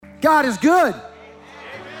God is good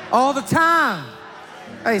all the time.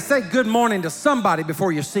 Hey, say good morning to somebody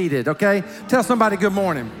before you're seated, okay? Tell somebody good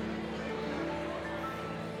morning.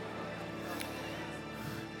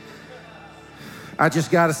 I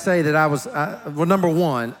just got to say that well, number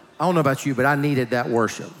one, I don't know about you, but I needed that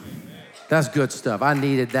worship. That's good stuff. I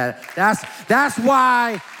needed that. That's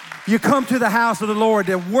why you come to the house of the Lord,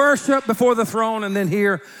 to worship before the throne and then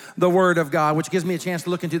hear the word of God, which gives me a chance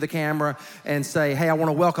to look into the camera and say, hey, I want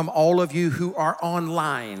to welcome all of you who are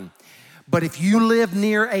online. But if you live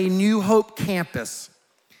near a New Hope campus,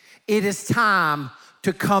 it is time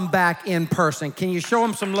to come back in person. Can you show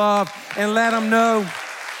them some love and let them know?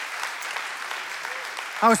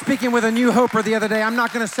 I was speaking with a New Hoper the other day. I'm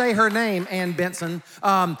not going to say her name, Ann Benson.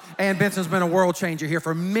 Ann Benson's been a world changer here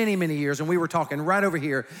for many, many years, and we were talking right over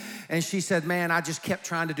here, and she said, man, I just kept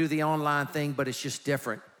trying to do the online thing, but it's just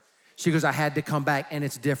different. She goes, I had to come back, and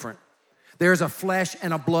it's different. There's a flesh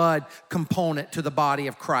and a blood component to the body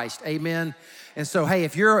of Christ, amen? And so, hey,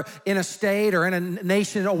 if you're in a state or in a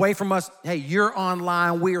nation away from us, hey, you're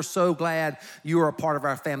online. We are so glad you are a part of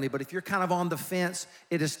our family. But if you're kind of on the fence,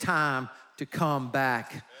 it is time to come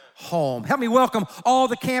back home. Help me welcome all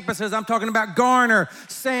the campuses. I'm talking about Garner,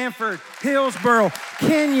 Sanford, Hillsboro,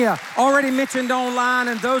 Kenya, already mentioned online,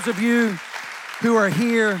 and those of you who are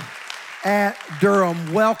here at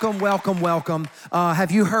Durham, welcome, welcome, welcome. Have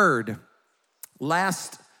you heard?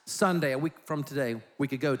 Last Sunday, a week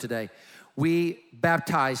ago today, we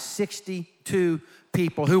baptized 62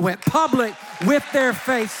 people who went public with their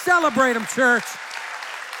faith. Celebrate them, church.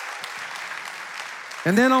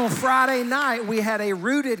 And then on Friday night, we had a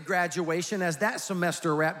Rooted graduation as that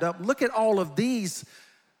semester wrapped up. Look at all of these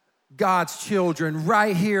God's children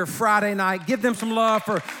right here Friday night. Give them some love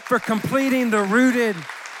for completing the Rooted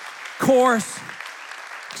course.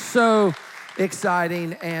 So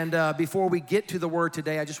exciting. And before we get to the word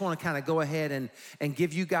today, I just want to kind of go ahead and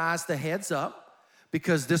give you guys the heads up,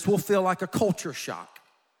 because this will feel like a culture shock.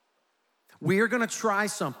 We are going to try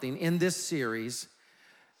something in this series.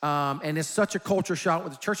 And it's such a culture shock.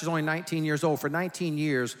 The church is only 19 years old. For 19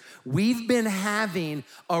 years, we've been having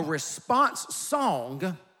a response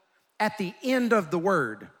song at the end of the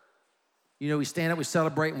word. You know, we stand up, we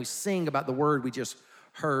celebrate, and we sing about the word we just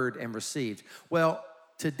heard and received. Well,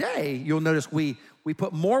 today, you'll notice we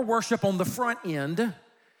put more worship on the front end,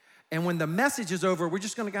 and when the message is over, we're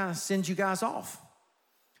just gonna kind of send you guys off.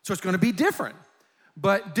 So it's gonna be different.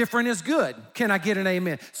 But different is good. Can I get an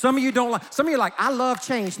amen? Some of you don't like, some of you are like, I love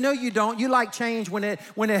change. No, you don't. You like change when it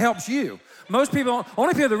helps you. Most people,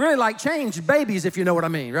 only people that really like change, babies, if you know what I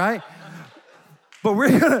mean, right? But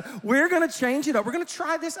we're gonna change it up. We're gonna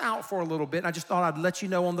try this out for a little bit. I just thought I'd let you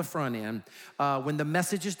know on the front end. When the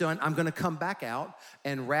message is done, I'm gonna come back out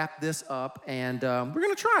and wrap this up, and we're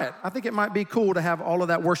gonna try it. I think it might be cool to have all of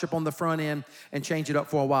that worship on the front end and change it up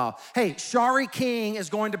for a while. Hey, Shari King is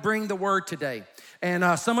going to bring the word today.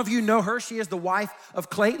 And some of you know her. She is the wife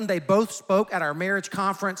of Clayton. They both spoke at our marriage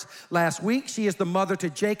conference last week. She is the mother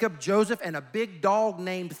to Jacob, Joseph, and a big dog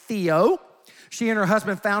named Theo. She and her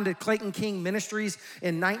husband founded Clayton King Ministries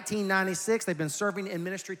in 1996. They've been serving in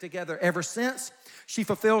ministry together ever since. She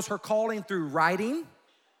fulfills her calling through writing,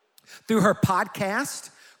 through her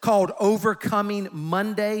podcast called Overcoming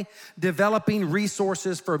Monday, developing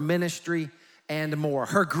resources for ministry and more.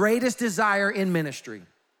 Her greatest desire in ministry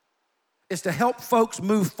is to help folks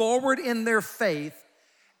move forward in their faith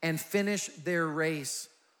and finish their race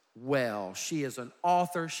well. She is an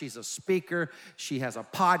author, she's a speaker, she has a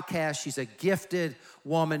podcast, she's a gifted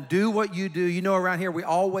woman. Do what you do. You know, around here, we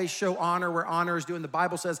always show honor where honor is due, and the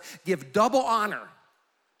Bible says, give double honor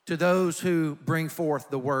to those who bring forth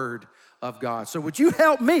the word of God. So would you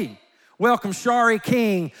help me welcome Shari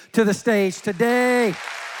King to the stage today?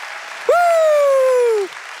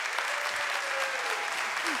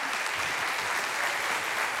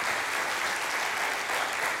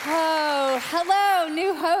 Hello,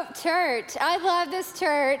 New Hope Church. I love this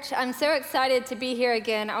church. I'm so excited to be here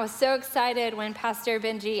again. I was so excited when Pastor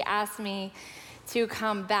Benji asked me to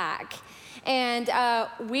come back. And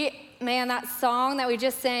that song that we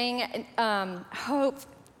just sang, hope,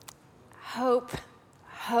 hope,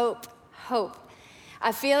 hope, hope.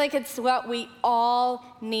 I feel like it's what we all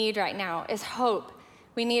need right now is hope.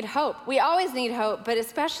 We need hope. We always need hope, but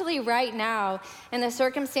especially right now in the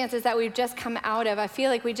circumstances that we've just come out of, I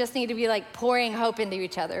feel like we just need to be like pouring hope into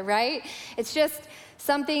each other, right? It's just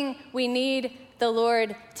something we need the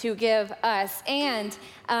Lord to give us. And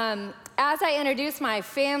as I introduced my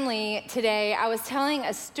family today, I was telling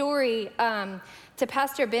a story to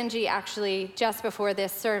Pastor Benji actually just before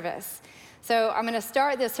this service. So I'm gonna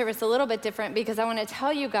start this service a little bit different because I wanna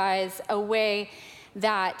tell you guys a way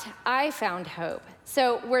that I found hope.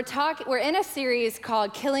 So we're in a series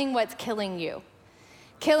called Killing What's Killing You.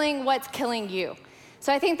 Killing what's killing you.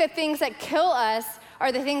 So I think the things that kill us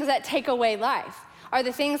are the things that take away life, are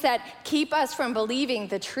the things that keep us from believing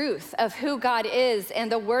the truth of who God is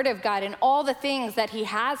and the Word of God and all the things that He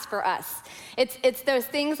has for us. It's those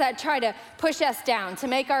things that try to push us down, to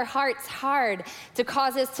make our hearts hard, to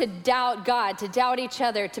cause us to doubt God, to doubt each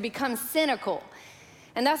other, to become cynical.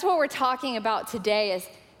 And that's what we're talking about today, is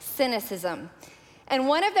cynicism. And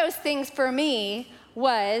one of those things for me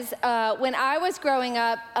was when I was growing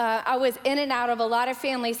up, I was in and out of a lot of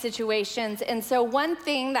family situations. And so one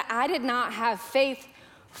thing that I did not have faith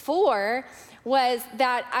for was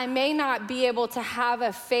that I may not be able to have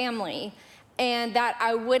a family and that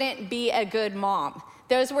I wouldn't be a good mom.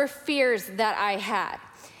 Those were fears that I had.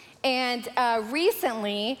 And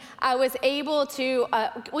recently, I was able to,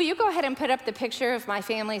 will you go ahead and put up the picture of my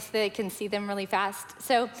family so they can see them really fast?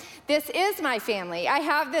 So this is my family. I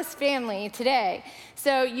have this family today.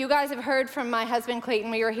 So you guys have heard from my husband,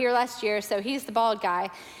 Clayton. We were here last year, so he's the bald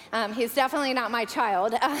guy. He's definitely not my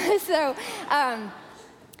child.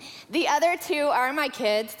 The other two are my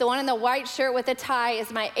kids. The one in the white shirt with a tie is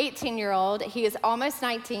my 18-year-old. He is almost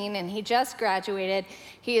 19, and he just graduated.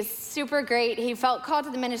 He is super great. He felt called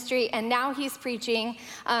to the ministry, and now he's preaching.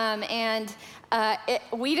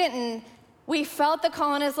 We felt the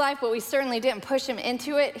call in his life, but we certainly didn't push him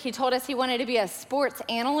into it. He told us he wanted to be a sports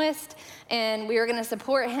analyst, and we were going to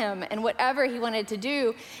support him in whatever he wanted to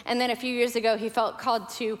do. And then a few years ago, he felt called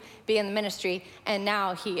to be in the ministry, and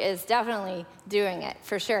now he is definitely doing it,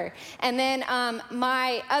 for sure. And then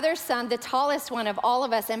my other son, the tallest one of all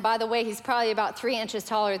of us, and by the way, he's probably about 3 inches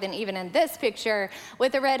taller than even in this picture,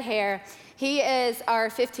 with the red hair. He is our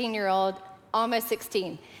 15-year-old, almost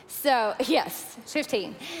 16. So, yes,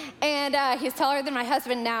 15. And he's taller than my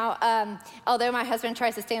husband now, although my husband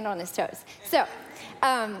tries to stand on his toes. So,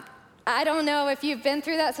 I don't know if you've been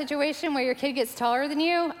through that situation where your kid gets taller than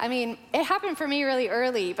you. I mean, it happened for me really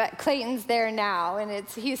early, but Clayton's there now, and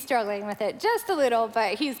he's struggling with it just a little,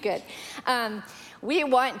 but he's good. We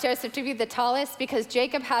want Joseph to be the tallest because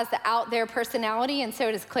Jacob has the out there personality, and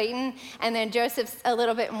so does Clayton. And then Joseph's a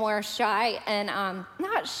little bit more shy, and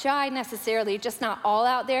not shy necessarily, just not all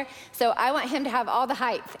out there. So I want him to have all the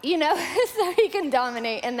hype, so he can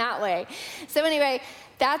dominate in that way. So anyway,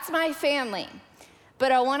 that's my family.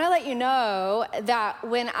 But I want to let you know that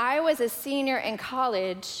when I was a senior in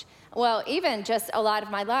college, well, even just a lot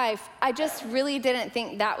of my life, I just really didn't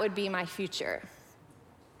think that would be my future.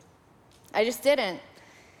 I just didn't.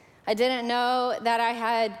 I didn't know that I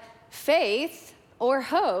had faith or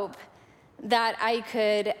hope that I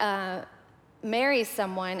could marry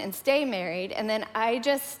someone and stay married. And then I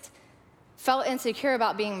just felt insecure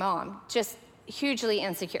about being mom, just hugely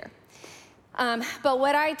insecure. But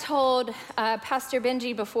what I told Pastor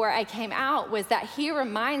Benji before I came out was that he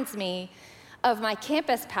reminds me of my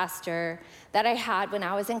campus pastor that I had when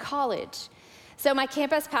I was in college. So my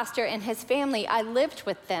campus pastor and his family, I lived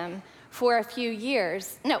with them for a few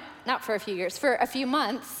years. No, not for a few years, for a few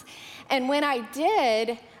months. And when I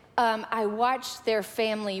did, I watched their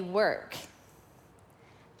family work.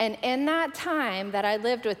 And in that time that I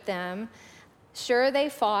lived with them, sure, they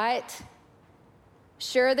fought.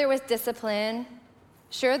 Sure, there was discipline.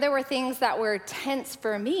 Sure, there were things that were tense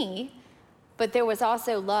for me, but there was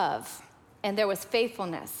also love, and there was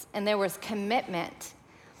faithfulness, and there was commitment,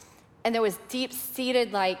 and there was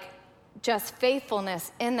deep-seated, just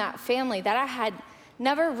faithfulness in that family that I had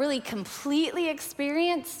never really completely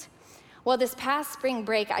experienced. Well, this past spring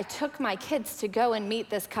break, I took my kids to go and meet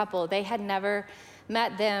this couple. They had never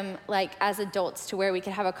met them as adults to where we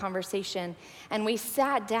could have a conversation. And we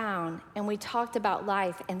sat down and we talked about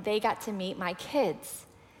life, and they got to meet my kids.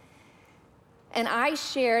 And I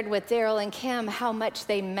shared with Daryl and Kim how much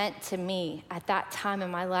they meant to me at that time in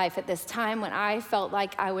my life, at this time when I felt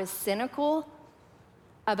like I was cynical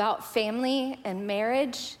about family and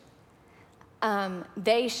marriage.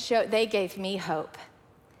 They gave me hope.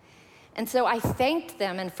 And so I thanked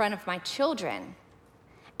them in front of my children.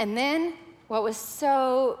 And then what was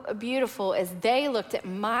so beautiful is they looked at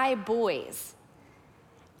my boys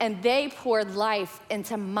and they poured life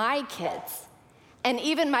into my kids. And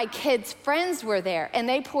even my kids' friends were there, and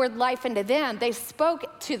they poured life into them. They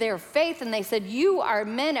spoke to their faith, and they said, you are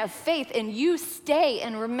men of faith, and you stay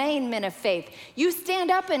and remain men of faith. You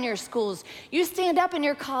stand up in your schools. You stand up in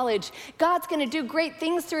your college. God's going to do great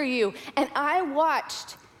things through you. And I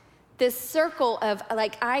watched this circle of,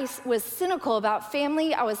 I was cynical about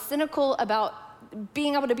family. I was cynical about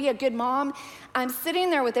being able to be a good mom. I'm sitting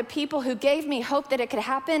there with the people who gave me hope that it could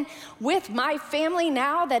happen, with my family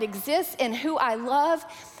now that exists and who I love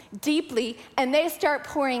deeply, and they start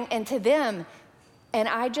pouring into them. And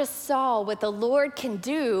I just saw what the Lord can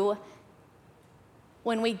do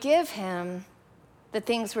when we give him the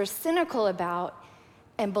things we're cynical about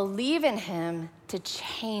and believe in him to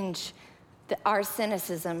change our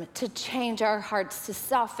cynicism, to change our hearts, to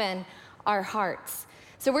soften our hearts.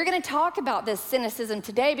 So we're gonna talk about this cynicism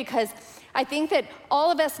today because I think that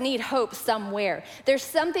all of us need hope somewhere. There's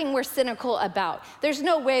something we're cynical about. There's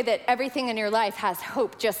no way that everything in your life has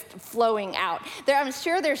hope just flowing out. I'm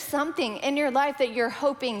sure there's something in your life that you're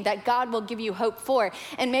hoping that God will give you hope for.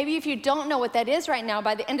 And maybe if you don't know what that is right now,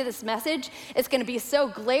 by the end of this message, it's gonna be so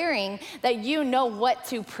glaring that you know what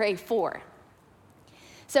to pray for.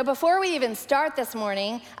 So before we even start this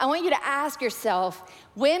morning, I want you to ask yourself,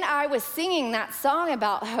 when I was singing that song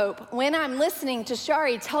about hope, when I'm listening to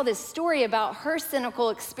Shari tell this story about her cynical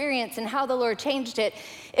experience and how the Lord changed it,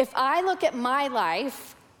 if I look at my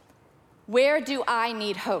life, where do I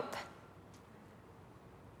need hope?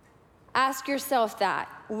 Ask yourself that.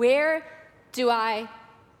 Where do I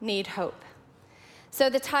need hope? So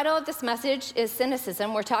the title of this message is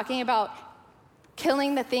Cynicism. We're talking about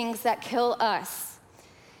killing the things that kill us.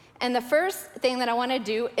 And the first thing that I want to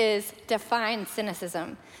do is define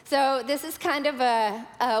cynicism. So this is kind of a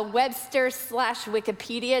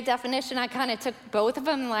Webster/Wikipedia definition. I kind of took both of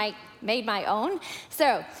them, made my own.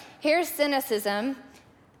 So here's cynicism.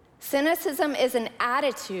 Cynicism is an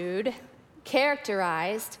attitude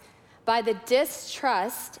characterized by the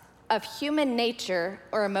distrust of human nature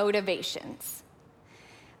or motivations.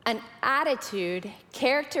 An attitude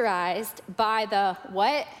characterized by the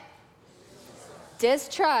what?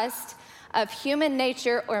 Distrust of human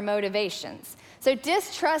nature or motivations. So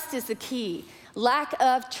distrust is the key. Lack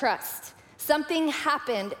of trust. Something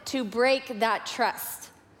happened to break that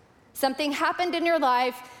trust. Something happened in your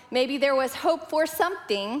life. Maybe there was hope for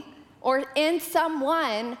something or in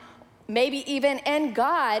someone, maybe even in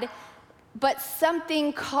God, but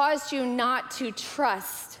something caused you not to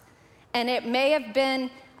trust. And it may have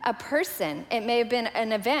been a person. It may have been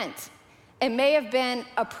an event. It may have been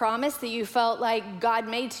a promise that you felt like God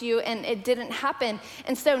made to you and it didn't happen.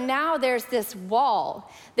 And so now there's this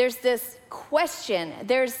wall. There's this question.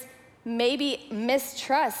 There's maybe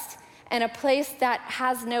mistrust and a place that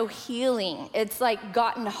has no healing. It's like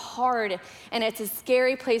gotten hard and it's a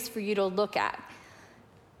scary place for you to look at.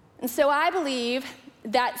 And so I believe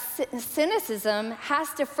that cynicism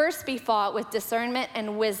has to first be fought with discernment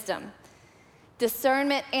and wisdom.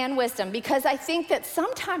 Discernment and wisdom, because I think that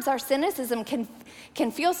sometimes our cynicism can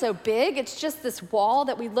feel so big. It's just this wall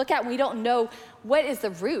that we look at and we don't know what is the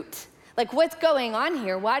root. Like, what's going on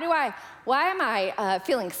here? Why am I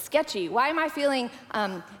feeling sketchy? Why am I feeling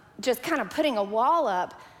just kind of putting a wall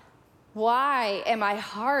up? Why am I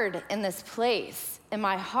hard in this place in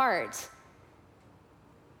my heart?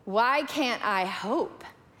 Why can't I hope?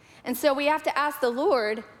 And so we have to ask the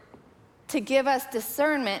Lord to give us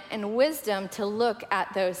discernment and wisdom to look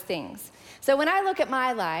at those things. So when I look at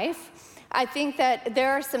my life, I think that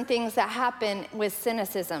there are some things that happen with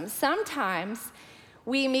cynicism. Sometimes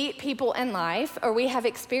we meet people in life, or we have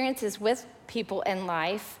experiences with people in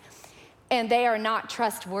life, and they are not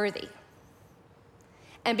trustworthy.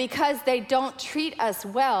 And because they don't treat us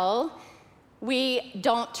well, we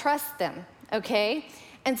don't trust them, okay?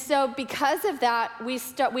 And so because of that, we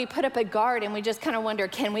put up a guard and we just kind of wonder,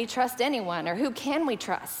 can we trust anyone, or who can we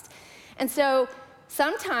trust? And so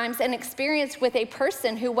sometimes an experience with a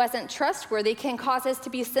person who wasn't trustworthy can cause us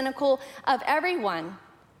to be cynical of everyone.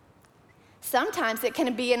 Sometimes it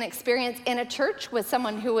can be an experience in a church with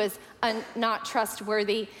someone who is not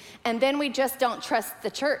trustworthy, and then we just don't trust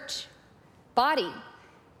the church body.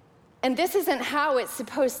 And this isn't how it's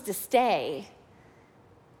supposed to stay.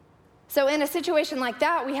 So in a situation like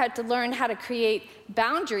that, we had to learn how to create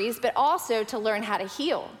boundaries, but also to learn how to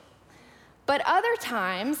heal. But other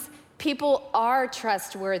times, people are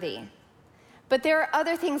trustworthy. But there are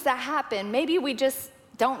other things that happen. Maybe we just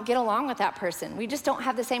don't get along with that person. We just don't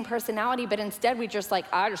have the same personality, but instead we just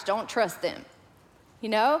I just don't trust them. You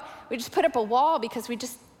know? We just put up a wall because we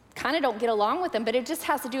just kind of don't get along with them, but it just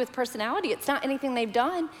has to do with personality. It's not anything they've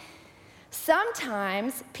done.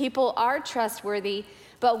 Sometimes people are trustworthy,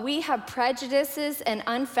 but we have prejudices and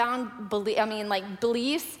unfound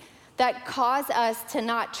beliefs that cause us to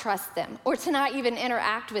not trust them or to not even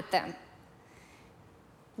interact with them.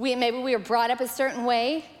 Maybe we were brought up a certain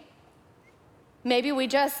way. Maybe we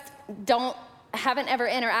just haven't ever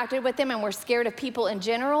interacted with them and we're scared of people in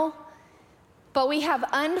general. But we have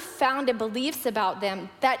unfounded beliefs about them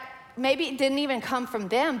that maybe it didn't even come from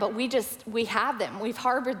them, but we have them, we've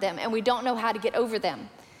harbored them, and we don't know how to get over them.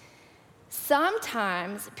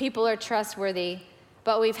 Sometimes people are trustworthy,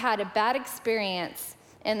 but we've had a bad experience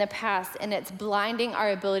in the past, and it's blinding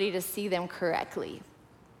our ability to see them correctly.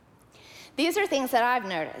 These are things that I've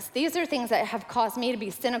noticed. These are things that have caused me to be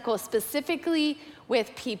cynical, specifically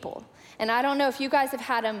with people. And I don't know if you guys have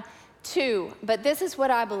had them too, but this is what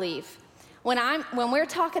I believe. When we're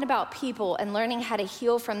talking about people and learning how to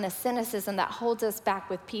heal from the cynicism that holds us back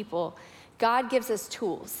with people, God gives us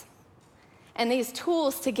tools. And these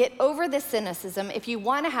tools to get over the cynicism, if you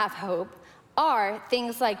want to have hope, are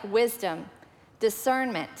things like wisdom,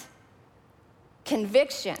 discernment,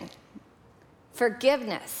 conviction,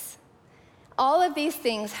 forgiveness. All of these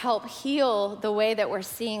things help heal the way that we're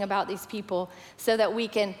seeing about these people so that we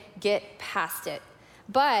can get past it.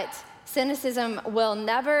 But cynicism will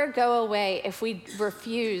never go away if we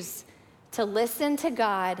refuse to listen to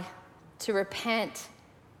God, to repent,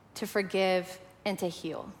 to forgive, and to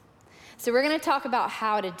heal. So we're going to talk about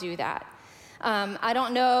how to do that. I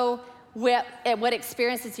don't know what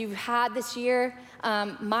experiences you've had this year.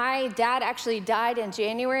 My dad actually died in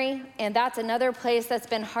January, and that's another place that's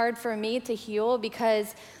been hard for me to heal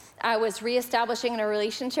because I was reestablishing a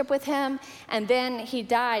relationship with him, and then he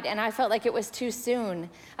died, and I felt like it was too soon.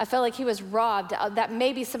 I felt like he was robbed, that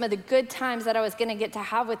maybe some of the good times that I was gonna get to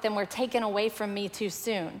have with him were taken away from me too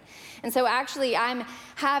soon. And so actually I'm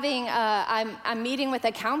meeting with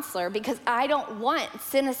a counselor because I don't want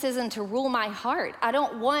cynicism to rule my heart. I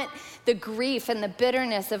don't want the grief and the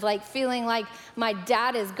bitterness of like feeling like my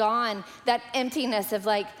dad is gone, that emptiness of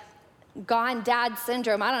like, gone dad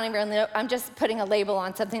syndrome. I don't even know. I'm just putting a label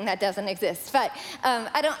on something that doesn't exist. But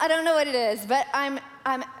I don't know what it is. But I'm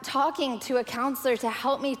talking to a counselor to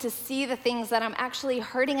help me to see the things that I'm actually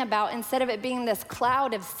hurting about instead of it being this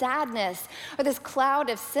cloud of sadness or this cloud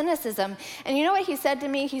of cynicism. And you know what he said to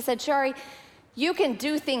me? He said, Shari, you can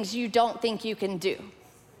do things you don't think you can do.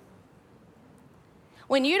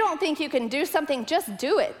 When you don't think you can do something, just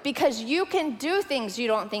do it, because you can do things you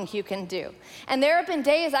don't think you can do. And there have been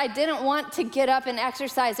days I didn't want to get up and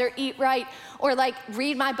exercise or eat right or like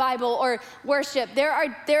read my Bible or worship. There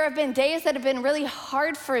have been days that have been really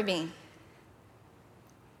hard for me.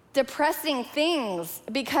 Depressing things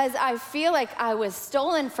because I feel like I was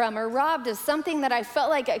stolen from or robbed of something that I felt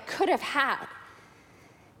like I could have had.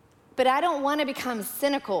 But I don't want to become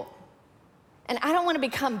cynical, and I don't want to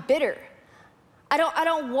become bitter. I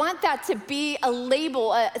don't want that to be a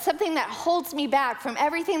label, something that holds me back from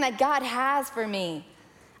everything that God has for me.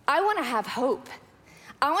 I want to have hope.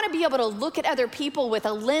 I want to be able to look at other people with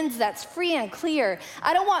a lens that's free and clear.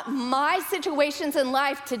 I don't want my situations in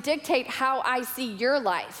life to dictate how I see your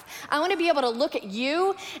life. I want to be able to look at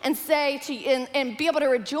you and say to you, and be able to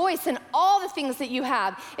rejoice in all the things that you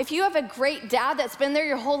have. If you have a great dad that's been there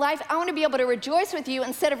your whole life, I want to be able to rejoice with you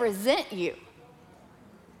instead of resent you.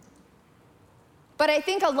 But I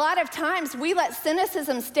think a lot of times we let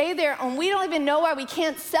cynicism stay there and we don't even know why we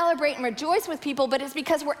can't celebrate and rejoice with people, but it's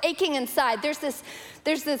because we're aching inside. There's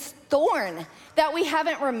this thorn that we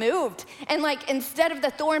haven't removed. And like instead of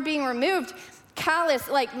the thorn being removed, callous,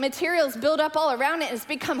 like materials build up all around it and it's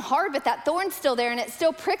become hard, but that thorn's still there and it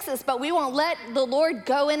still pricks us, but we won't let the Lord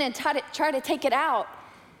go in and try to take it out.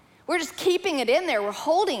 We're just keeping it in there, we're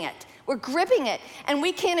holding it. We're gripping it, and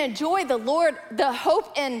we can't enjoy the Lord, the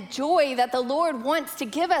hope and joy that the Lord wants to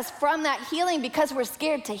give us from that healing because we're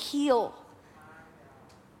scared to heal.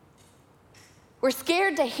 We're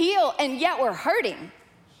scared to heal, and yet we're hurting.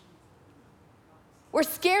 We're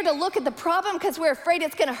scared to look at the problem because we're afraid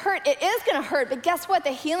it's gonna hurt. It is gonna hurt, but guess what?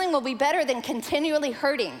 The healing will be better than continually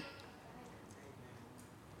hurting.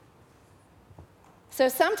 So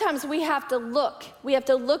sometimes we have to look. We have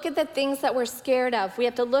to look at the things that we're scared of. We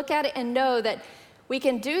have to look at it and know that we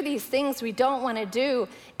can do these things we don't want to do.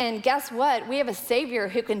 And guess what? We have a Savior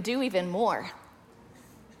who can do even more.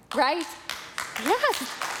 Right?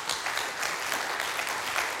 Yes.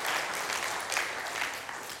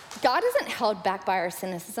 God isn't held back by our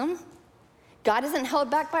cynicism. God isn't held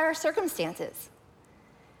back by our circumstances.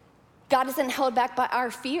 God isn't held back by our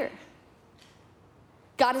fear.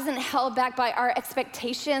 God isn't held back by our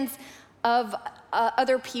expectations of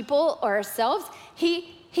other people or ourselves.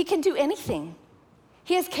 He can do anything.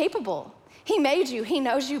 He is capable. He made you. He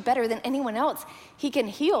knows you better than anyone else. He can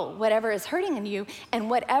heal whatever is hurting in you,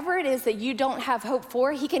 and whatever it is that you don't have hope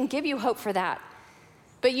for, he can give you hope for that.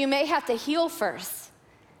 But you may have to heal first,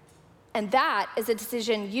 and that is a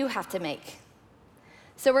decision you have to make.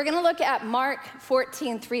 So we're gonna look at Mark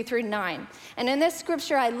 14, 3-9. And in this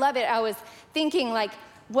scripture, I love it. I was thinking like,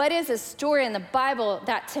 what is a story in the Bible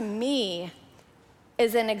that to me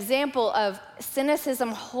is an example of cynicism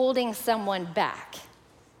holding someone back,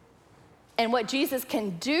 and what Jesus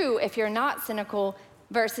can do if you're not cynical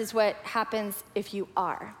versus what happens if you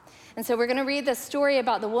are. And so we're gonna read the story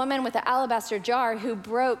about the woman with the alabaster jar who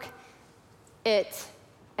broke it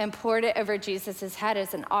and poured it over Jesus' head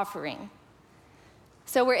as an offering.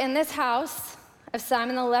 So we're in this house of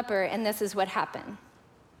Simon the leper, and this is what happened.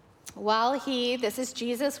 While this is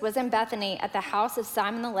Jesus, was in Bethany at the house of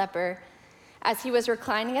Simon the leper, as he was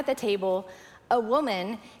reclining at the table, a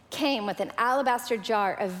woman came with an alabaster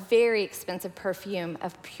jar of very expensive perfume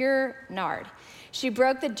of pure nard. She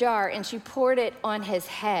broke the jar and she poured it on his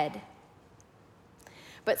head.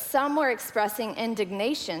 But some were expressing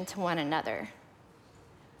indignation to one another.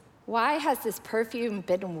 Why has this perfume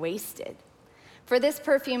been wasted? For this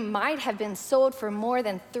perfume might have been sold for more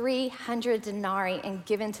than 300 denarii and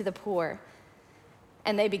given to the poor.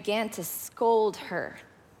 And they began to scold her.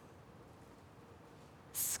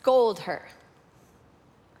 Scold her.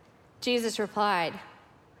 Jesus replied,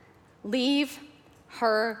 "Leave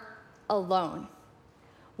her alone.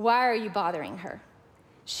 Why are you bothering her?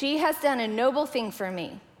 She has done a noble thing for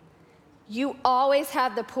me. You always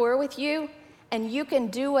have the poor with you, and you can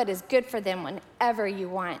do what is good for them whenever you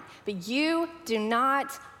want. But you do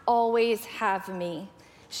not always have me.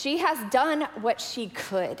 She has done what she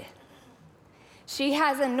could. She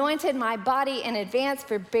has anointed my body in advance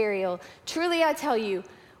for burial. Truly I tell you,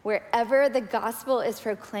 wherever the gospel is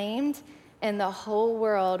proclaimed in the whole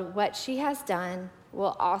world, what she has done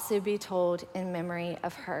will also be told in memory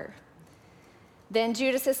of her." Then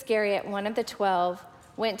Judas Iscariot, one of the 12,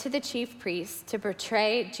 went to the chief priests to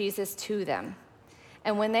betray Jesus to them.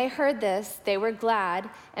 And when they heard this, they were glad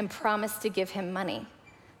and promised to give him money.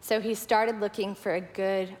 So he started looking for a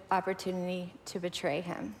good opportunity to betray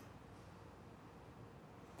him.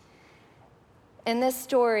 In this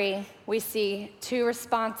story, we see two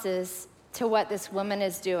responses to what this woman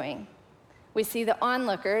is doing. We see the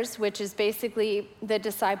onlookers, which is basically the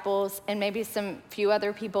disciples and maybe some few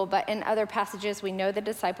other people, but in other passages, we know the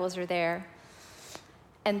disciples are there.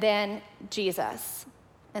 And then Jesus.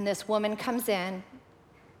 And this woman comes in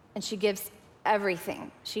and she gives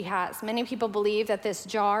everything she has. Many people believe that this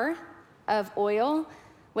jar of oil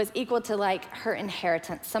was equal to like her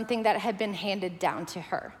inheritance, something that had been handed down to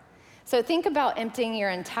her. So think about emptying your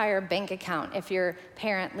entire bank account if your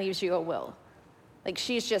parent leaves you a will. Like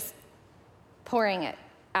she's just pouring it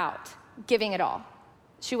out, giving it all.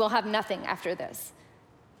 She will have nothing after this.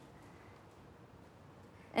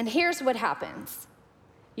 And here's what happens.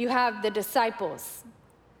 You have the disciples.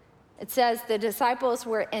 It says the disciples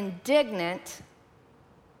were indignant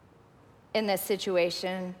in this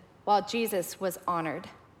situation while Jesus was honored.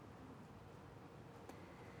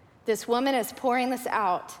 This woman is pouring this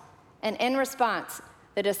out, and in response,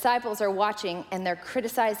 the disciples are watching and they're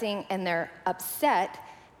criticizing and they're upset,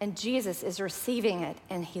 and Jesus is receiving it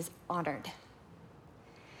and he's honored.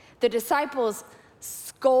 The disciples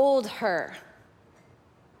scold her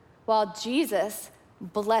while Jesus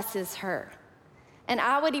blesses her. And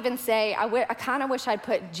I would even say, I kind of wish I'd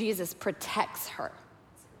put Jesus protects her.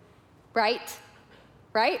 Right?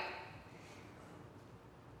 Right?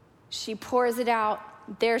 She pours it out.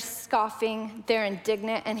 They're scoffing, they're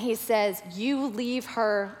indignant, and he says, "You leave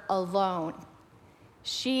her alone.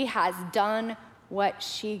 She has done what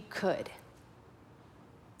she could."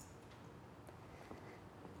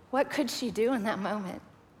 What could she do in that moment?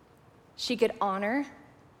 She could honor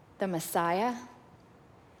the Messiah.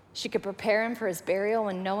 She could prepare him for his burial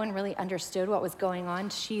when no one really understood what was going on.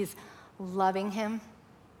 She's loving him.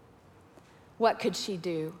 What could she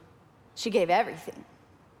do? She gave everything.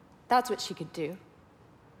 That's what she could do.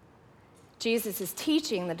 Jesus is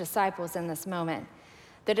teaching the disciples in this moment.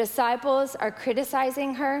 The disciples are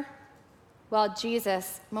criticizing her while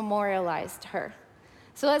Jesus memorialized her.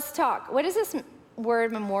 So let's talk. What does this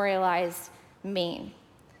word memorialized mean?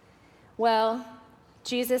 Well,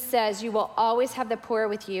 Jesus says you will always have the poor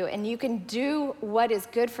with you, and you can do what is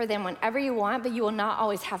good for them whenever you want, but you will not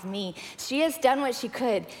always have me. She has done what she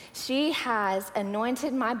could. She has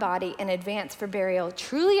anointed my body in advance for burial.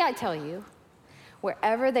 Truly, I tell you,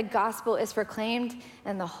 wherever the gospel is proclaimed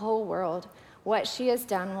in the whole world, what she has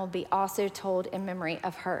done will be also told in memory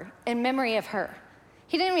of her. In memory of her.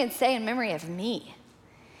 He didn't even say in memory of me.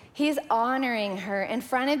 He's honoring her in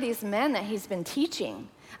front of these men that he's been teaching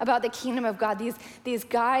about the kingdom of God, these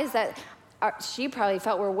guys that she probably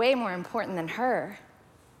felt were way more important than her.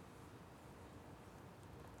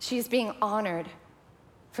 She's being honored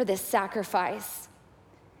for this sacrifice.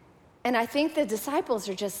 And I think the disciples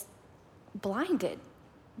are just blinded.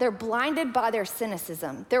 They're blinded by their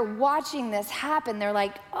cynicism. They're watching this happen. They're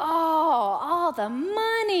like, oh, all the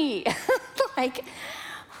money. Like,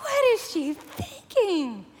 what is she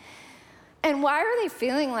thinking? And why are they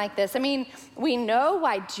feeling like this? I mean, we know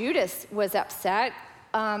why Judas was upset.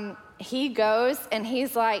 He goes and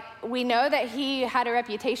he's like, we know that he had a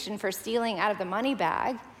reputation for stealing out of the money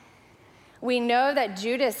bag. We know that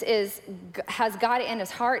Judas has got it in his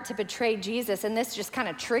heart to betray Jesus, and this just kind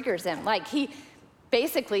of triggers him. Like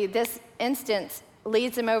basically, this instance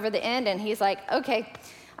leads him over the end, and he's like, okay,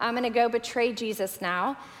 I'm gonna go betray Jesus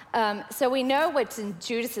now. So we know what's in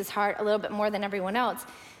Judas's heart a little bit more than everyone else.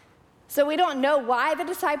 So we don't know why the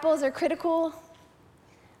disciples are critical,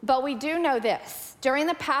 but we do know this. During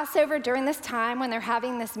the Passover, during this time when they're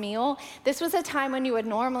having this meal, this was a time when you would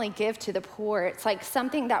normally give to the poor. It's like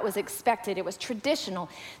something that was expected. It was traditional.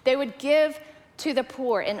 They would give to the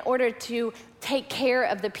poor in order to take care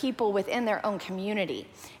of the people within their own community.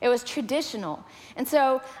 It was traditional. And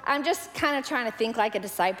so I'm just kind of trying to think like a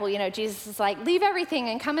disciple. You know, Jesus is like, leave everything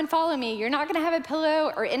and come and follow me. You're not going to have a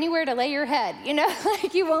pillow or anywhere to lay your head. You know,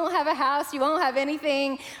 like you won't have a house. You won't have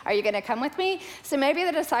anything. Are you going to come with me? So maybe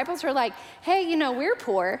the disciples were like, hey, you know, we're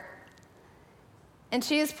poor. And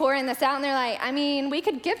she is pouring this out, and they're like, I mean, we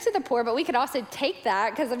could give to the poor, but we could also take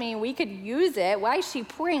that, because, I mean, we could use it. Why is she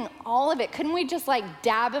pouring all of it? Couldn't we just, like,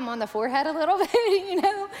 dab him on the forehead a little bit, you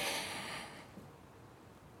know?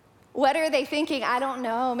 What are they thinking? I don't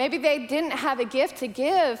know. Maybe they didn't have a gift to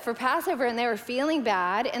give for Passover, and they were feeling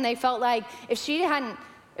bad, and they felt like if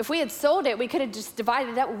we had sold it, we could have just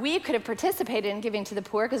divided it up. We could have participated in giving to the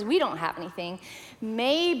poor, because we don't have anything.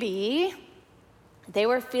 Maybe they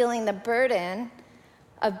were feeling the burden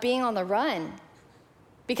of being on the run.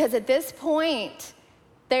 Because at this point,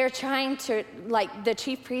 they're trying to, like the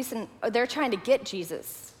chief priests, they're trying to get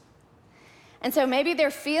Jesus. And so maybe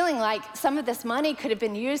they're feeling like some of this money could have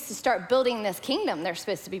been used to start building this kingdom they're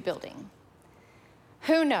supposed to be building.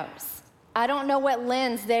 Who knows? I don't know what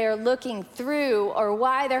lens they're looking through or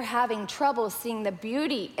why they're having trouble seeing the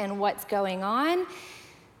beauty in what's going on,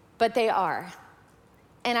 but they are.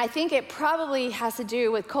 And I think it probably has to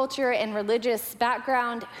do with culture and religious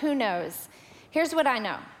background. Who knows? Here's what I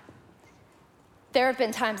know. There have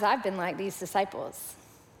been times I've been like these disciples.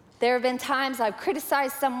 There have been times I've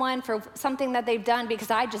criticized someone for something that they've done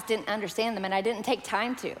because I just didn't understand them and I didn't take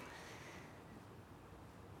time to.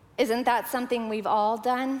 Isn't that something we've all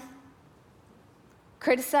done?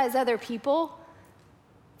 Criticize other people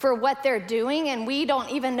for what they're doing, and we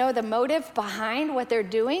don't even know the motive behind what they're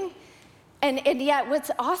doing. And yet what's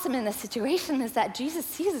awesome in this situation is that Jesus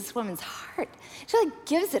sees this woman's heart. She like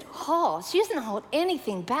gives it all. She doesn't hold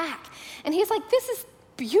anything back. And he's like, this is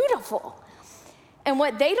beautiful. And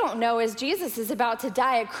what they don't know is Jesus is about to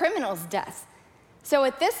die a criminal's death. So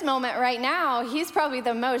at this moment right now, he's probably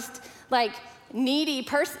the most like needy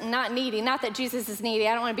person, not that Jesus is needy,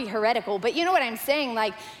 I don't want to be heretical, but you know what I'm saying?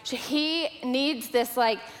 Like he needs this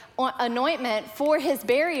like anointment for his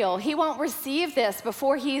burial. He won't receive this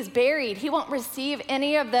before he's buried. He won't receive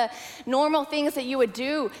any of the normal things that you would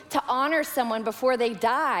do to honor someone before they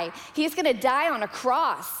die. He's going to die on a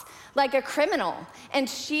cross like a criminal. And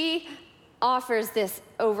she offers this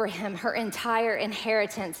over him. Her entire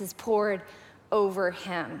inheritance is poured over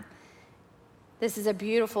him. This is a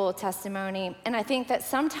beautiful testimony. And I think that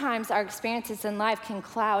sometimes our experiences in life can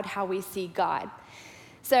cloud how we see God.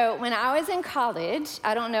 So when I was in college,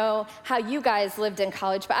 I don't know how you guys lived in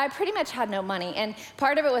college, but I pretty much had no money. And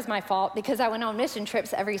part of it was my fault because I went on mission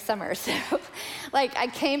trips every summer. So like I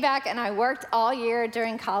came back and I worked all year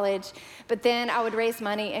during college, but then I would raise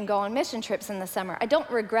money and go on mission trips in the summer. I don't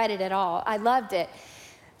regret it at all. I loved it.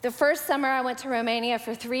 The first summer I went to Romania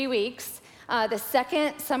for 3 weeks. The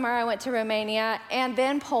second summer I went to Romania and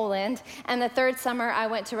then Poland. And the third summer I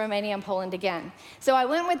went to Romania and Poland again. So I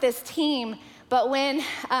went with this team. But when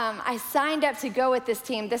I signed up to go with this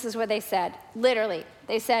team, this is what they said, literally.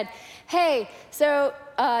 They said, hey, so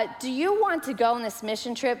do you want to go on this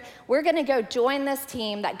mission trip? We're gonna go join this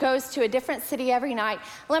team that goes to a different city every night.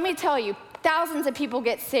 Let me tell you, thousands of people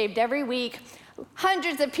get saved every week.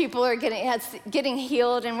 Hundreds of people are getting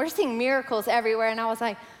healed, and we're seeing miracles everywhere. And I was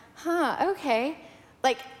like, okay.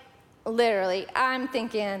 Like, literally, I'm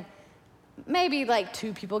thinking, maybe like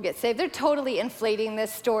 2 people get saved. They're totally inflating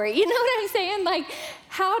this story. You know what I'm saying? Like,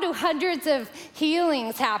 how do hundreds of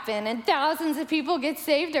healings happen and thousands of people get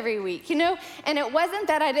saved every week, you know? And it wasn't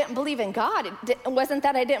that I didn't believe in God. It wasn't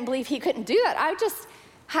that I didn't believe he couldn't do that. I just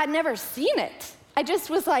had never seen it. I just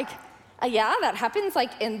was like, yeah, that happens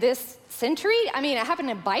like in this century. I mean, it happened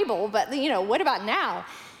in the Bible, but you know, what about now?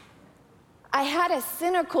 I had a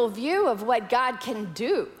cynical view of what God can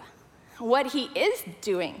do. what he is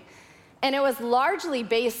doing. And it was largely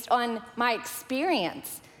based on my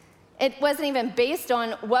experience. It wasn't even based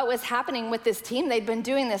on what was happening with this team. They'd been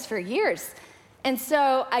doing this for years. And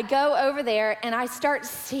so I go over there and I start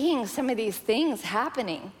seeing some of these things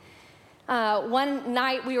happening. One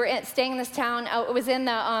night we were staying in this town. It was in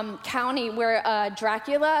the county where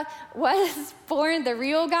Dracula was born, the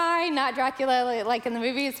real guy, not Dracula like in the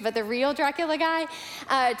movies, but the real Dracula guy,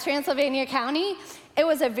 Transylvania County. It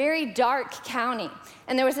was a very dark county.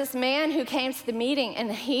 And there was this man who came to the meeting,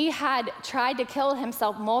 and he had tried to kill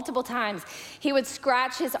himself multiple times. He would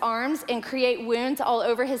scratch his arms and create wounds all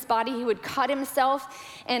over his body. He would cut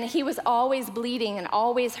himself, and he was always bleeding and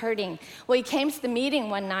always hurting. Well, he came to the meeting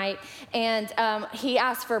one night, and he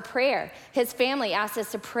asked for prayer. His family asked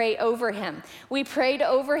us to pray over him. We prayed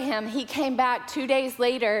over him. He came back 2 days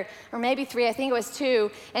later, or maybe 3, I think it was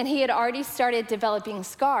 2, and he had already started developing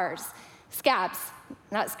scabs,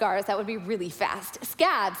 not scars, that would be really fast,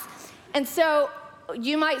 scabs. And so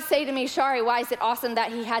you might say to me, Shari, why is it awesome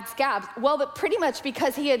that he had scabs? Well, but pretty much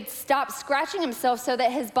because he had stopped scratching himself so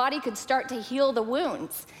that his body could start to heal the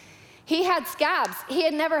wounds. He had scabs. He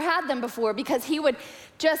had never had them before because he would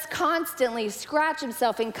just constantly scratch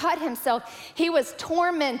himself and cut himself. He was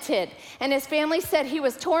tormented, and his family said he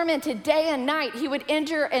was tormented day and night. He would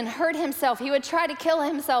injure and hurt himself. He would try to kill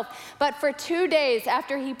himself, but for 2 days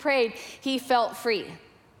after he prayed, he felt free.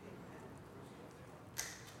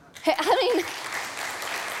 I mean,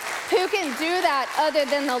 who can do that other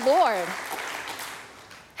than the Lord?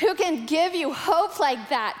 Who can give you hope like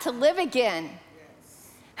that to live again?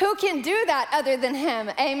 Who can do that other than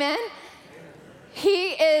him? Amen? He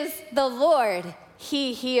is the Lord.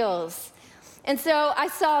 He heals. And so I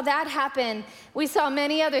saw that happen. We saw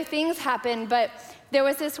many other things happen, but there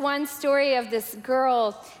was this one story of this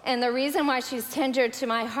girl, and the reason why she's tender to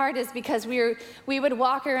my heart is because we would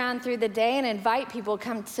walk around through the day and invite people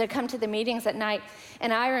to come to the meetings at night,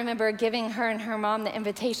 and I remember giving her and her mom the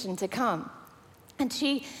invitation to come. And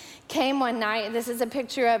she came one night, and this is a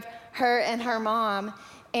picture of her and her mom,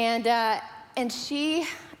 and she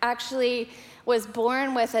actually was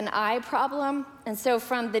born with an eye problem, and so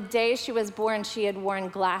from the day she was born, she had worn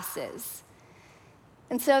glasses.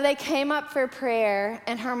 And so they came up for prayer,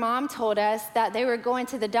 and her mom told us that they were going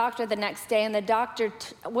to the doctor the next day, and the doctor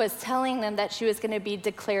was telling them that she was going to be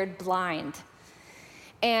declared blind.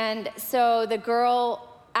 And so the girl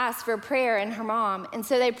asked for prayer, and her mom, and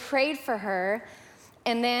so they prayed for her,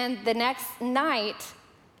 and then the next night,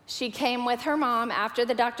 she came with her mom after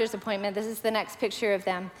the doctor's appointment. This is the next picture of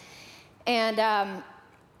them. And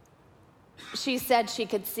she said she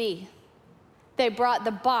could see. They brought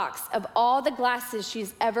the box of all the glasses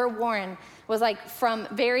she's ever worn. It was like from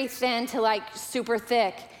very thin to like super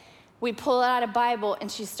thick. We pulled out a Bible,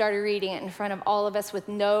 and she started reading it in front of all of us with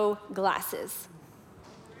no glasses.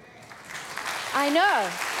 I know.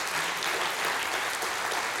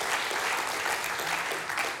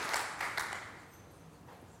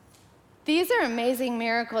 These are amazing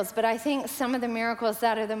miracles, but I think some of the miracles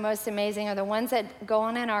that are the most amazing are the ones that go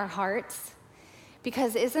on in our hearts.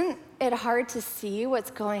 Because isn't it hard to see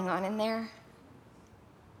what's going on in there?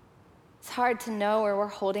 It's hard to know where we're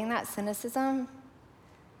holding that cynicism.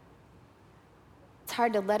 It's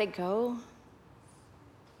hard to let it go.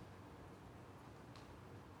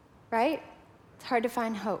 Right? It's hard to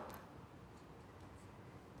find hope.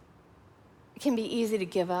 It can be easy to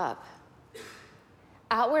give up.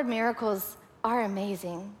 Outward miracles are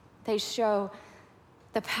amazing. They show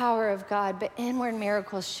the power of God, but inward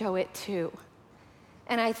miracles show it too.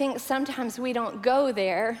 And I think sometimes we don't go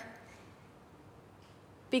there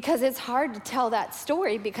because it's hard to tell that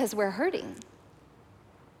story because we're hurting.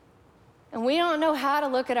 And we don't know how to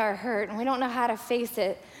look at our hurt, and we don't know how to face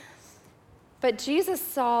it. But Jesus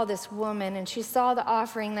saw this woman, and she saw the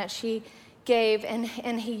offering that she gave, and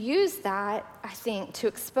he used that, I think, to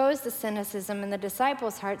expose the cynicism in the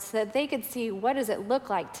disciples' hearts so that they could see, what does it look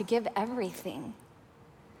like to give everything?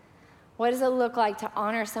 What does it look like to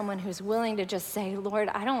honor someone who's willing to just say, Lord,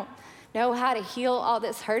 I don't know how to heal all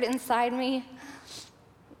this hurt inside me.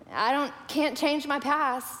 Can't change my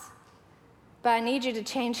past, but I need you to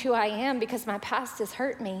change who I am because my past has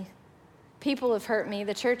hurt me. People have hurt me.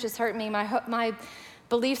 The church has hurt me. My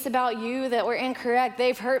beliefs about you that were incorrect,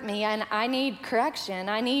 they've hurt me, and I need correction.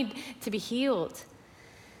 I need to be healed.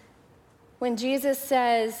 When Jesus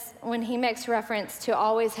says, when he makes reference to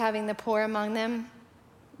always having the poor among them,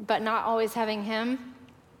 but not always having him,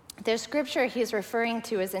 the scripture he's referring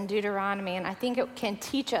to is in Deuteronomy, and I think it can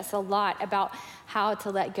teach us a lot about how to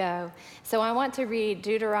let go. So I want to read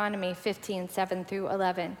Deuteronomy 15, 7 through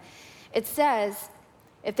 11. It says,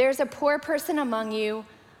 if there's a poor person among you,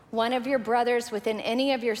 one of your brothers within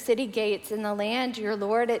any of your city gates in the land your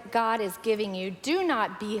Lord God is giving you, do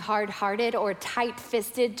not be hard-hearted or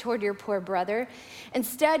tight-fisted toward your poor brother.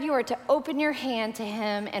 Instead, you are to open your hand to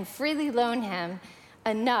him and freely loan him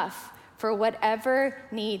enough for whatever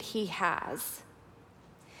need he has.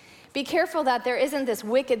 Be careful that there isn't this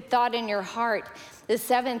wicked thought in your heart. The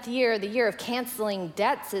 7th year, the year of canceling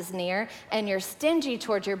debts, is near, and you're stingy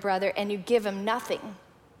toward your brother and you give him nothing.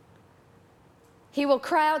 He will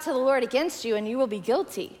cry out to the Lord against you and you will be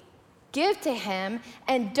guilty. Give to him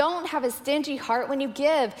and don't have a stingy heart when you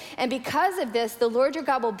give. And because of this, the Lord your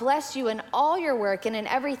God will bless you in all your work and in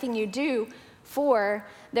everything you do, for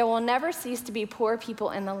there will never cease to be poor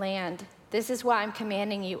people in the land. This is why I'm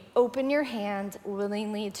commanding you, open your hand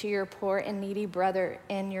willingly to your poor and needy brother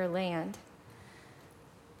in your land.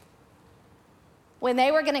 When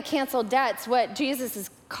they were going to cancel debts, what Jesus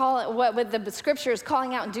is calling, what the scripture is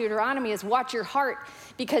calling out in Deuteronomy is watch your heart,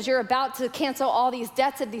 because you're about to cancel all these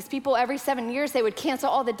debts of these people. Every 7 years, they would cancel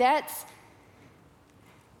all the debts.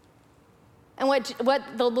 And what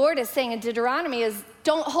the Lord is saying in Deuteronomy is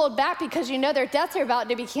don't hold back because you know their debts are about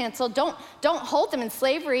to be canceled. Don't hold them in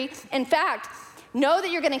slavery. In fact, know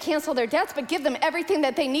that you're going to cancel their debts, but give them everything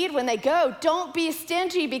that they need when they go. Don't be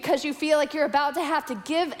stingy because you feel like you're about to have to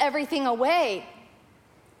give everything away.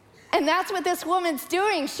 And that's what this woman's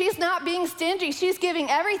doing. She's not being stingy. She's giving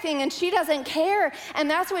everything and she doesn't care. And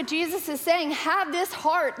that's what Jesus is saying. Have this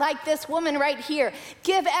heart like this woman right here.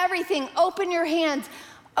 Give everything. Open your hands.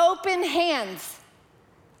 Open hands.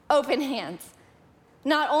 Open hands.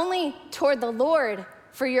 Not only toward the Lord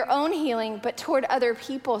for your own healing, but toward other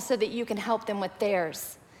people so that you can help them with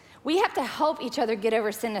theirs. We have to help each other get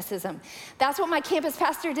over cynicism. That's what my campus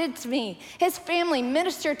pastor did to me. His family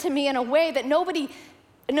ministered to me in a way that nobody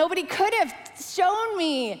could have shown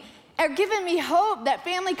me or given me hope that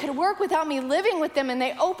family could work without me living with them, and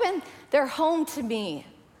they opened their home to me.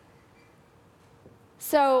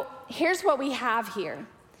 So here's what we have here.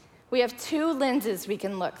 We have two lenses we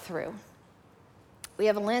can look through. We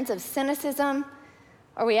have a lens of cynicism,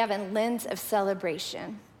 or we have a lens of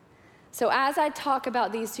celebration. So as I talk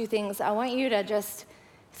about these two things, I want you to just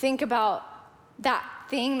think about that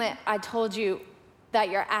thing that I told you that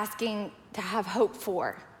you're asking to have hope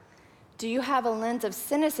for. Do you have a lens of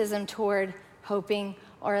cynicism toward hoping,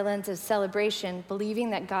 or a lens of celebration, believing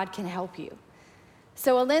that God can help you?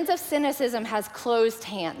 So a lens of cynicism has closed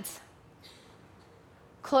hands.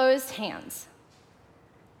 Closed hands.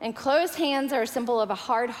 And closed hands are a symbol of a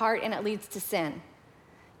hard heart, and it leads to sin.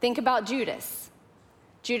 Think about Judas.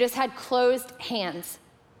 Judas had closed hands.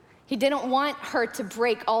 He didn't want her to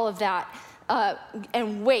break all of that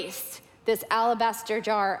and waste this alabaster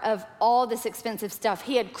jar of all this expensive stuff.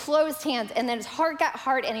 He had closed hands, and then his heart got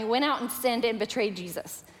hard, and he went out and sinned and betrayed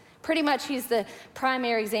Jesus. Pretty much he's the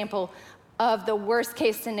primary example of the worst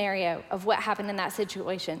case scenario of what happened in that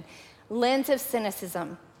situation. Lens of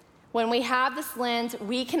cynicism. When we have this lens,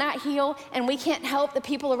 we cannot heal, and we can't help the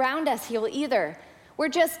people around us heal either. We're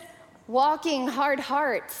just walking hard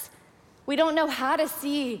hearts. We don't know how to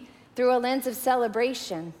see through a lens of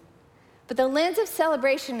celebration. But the lens of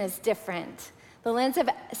celebration is different. The lens of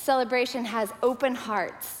celebration has open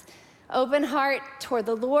hearts. Open heart toward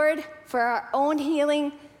the Lord for our own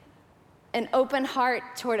healing, an open heart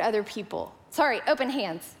toward other people. Open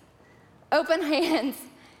hands. Open hands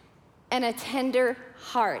and a tender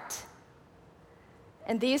heart.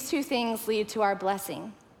 And these two things lead to our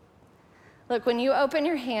blessing. Look, when you open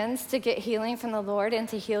your hands to get healing from the Lord and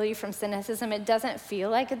to heal you from cynicism, it doesn't feel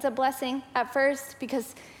like it's a blessing at first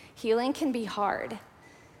because healing can be hard.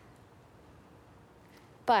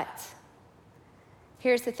 But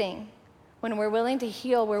here's the thing. When we're willing to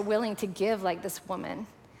heal, we're willing to give like this woman.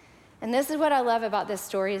 And this is what I love about this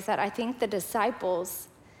story, is that I think the disciples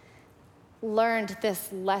learned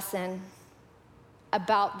this lesson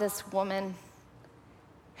about this woman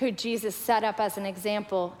who Jesus set up as an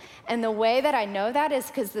example. And the way that I know that is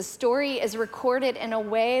because the story is recorded in a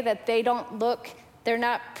way that they're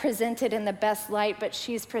not presented in the best light, but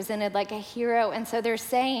she's presented like a hero. And so they're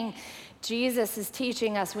saying, Jesus is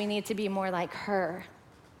teaching us we need to be more like her.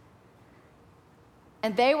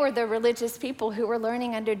 And they were the religious people who were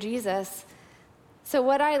learning under Jesus. So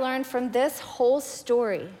what I learned from this whole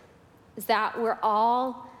story is that we're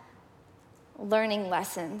all learning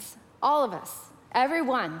lessons. All of us,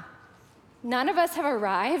 everyone. None of us have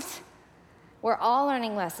arrived. We're all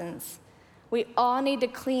learning lessons. We all need to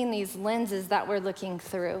clean these lenses that we're looking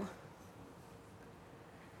through.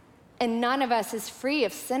 And none of us is free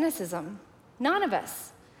of cynicism. None of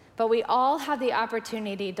us. But we all have the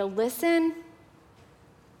opportunity to listen,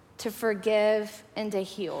 to forgive, and to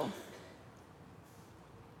heal.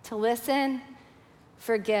 to listen,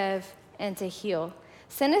 forgive, and to heal.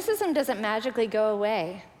 Cynicism doesn't magically go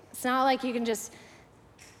away. It's not like you can just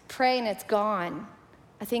pray and it's gone.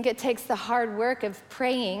 I think it takes the hard work of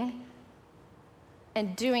praying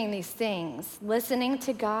and doing these things, listening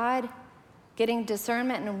to God, getting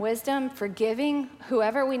discernment and wisdom, forgiving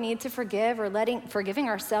whoever we need to forgive, or forgiving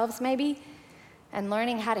ourselves maybe, and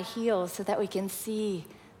learning how to heal so that we can see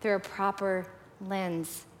through a proper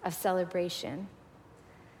lens of celebration.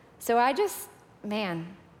 So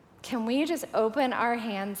can we just open our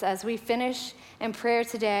hands as we finish in prayer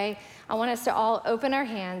today? I want us to all open our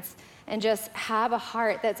hands and just have a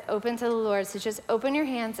heart that's open to the Lord. So just open your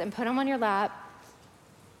hands and put them on your lap,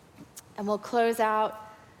 and we'll close out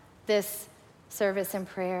this service in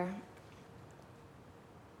prayer.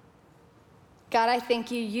 God, I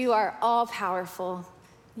thank you. You are all powerful.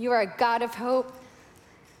 You are a God of hope.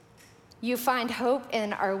 You find hope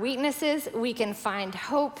in our weaknesses. We can find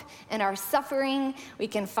hope in our suffering. We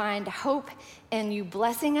can find hope in you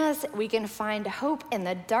blessing us. We can find hope in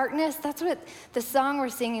the darkness. That's what the song we're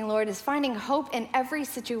singing, Lord, is finding hope in every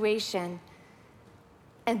situation.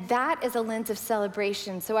 And that is a lens of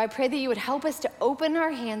celebration. So I pray that you would help us to open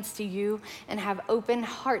our hands to you and have open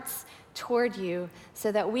hearts toward you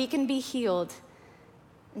so that we can be healed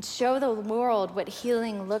and show the world what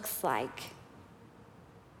healing looks like.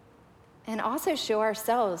 And also show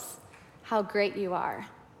ourselves how great you are.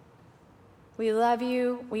 We love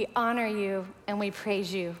you, we honor you, and we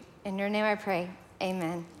praise you. In your name I pray,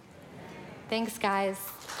 amen. Thanks, guys.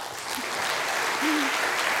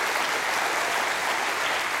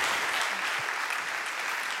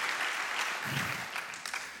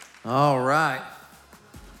 All right.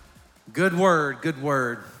 Good word, good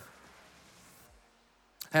word.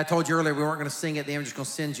 I told you earlier we weren't going to sing at the end. I'm just going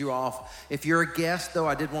to send you off. If you're a guest, though,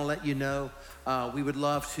 I did want to let you know we would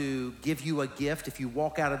love to give you a gift. If you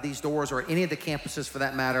walk out of these doors, or any of the campuses for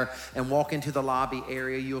that matter, and walk into the lobby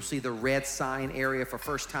area, you'll see the red sign area for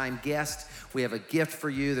first-time guests. We have a gift for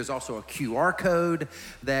you. There's also a QR code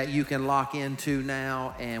that you can lock into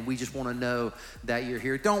now, and we just want to know that you're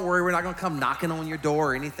here. Don't worry, we're not going to come knocking on your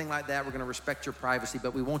door or anything like that. We're going to respect your privacy,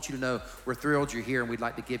 but we want you to know we're thrilled you're here, and we'd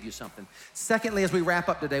like to give you something. Secondly, as we wrap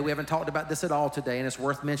up today, we haven't talked about this at all today, and it's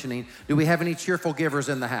worth mentioning. Do we have any cheerful givers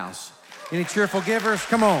in the house? Any cheerful givers?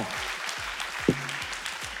 Come on.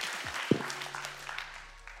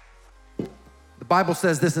 The Bible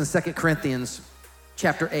says this in 2 Corinthians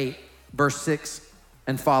chapter 8, verse 6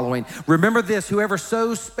 and following. Remember this, whoever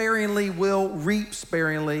sows sparingly will reap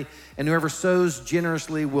sparingly, and whoever sows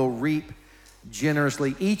generously will reap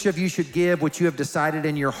generously. Each of you should give what you have decided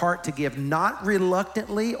in your heart to give, not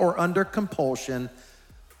reluctantly or under compulsion,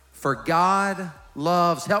 for God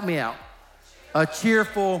loves, help me out, a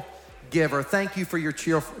cheerful giver. Thank you for your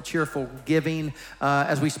cheerful giving.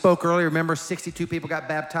 As we spoke earlier, remember 62 people got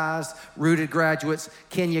baptized, Rooted graduates,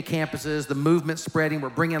 Kenya campuses, the movement spreading. We're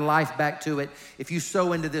bringing life back to it. If you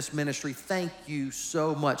sow into this ministry, thank you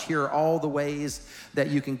so much. Here are all the ways that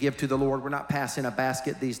you can give to the Lord. We're not passing a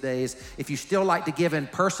basket these days. If you still like to give in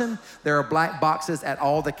person, there are black boxes at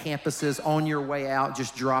all the campuses on your way out.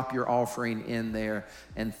 Just drop your offering in there.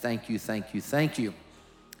 And thank you, thank you, thank you.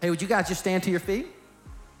 Hey, would you guys just stand to your feet?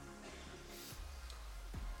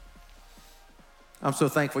 I'm so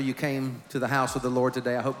thankful you came to the house of the Lord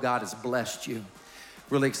today. I hope God has blessed you.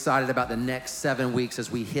 Really excited about the next 7 weeks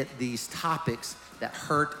as we hit these topics that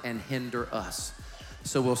hurt and hinder us.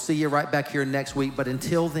 So we'll see you right back here next week. But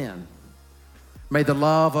until then, may the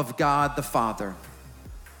love of God the Father,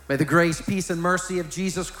 may the grace, peace, and mercy of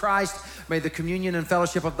Jesus Christ, may the communion and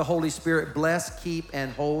fellowship of the Holy Spirit bless, keep,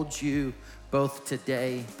 and hold you both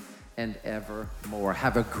today and evermore.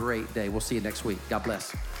 Have a great day. We'll see you next week. God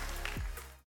bless.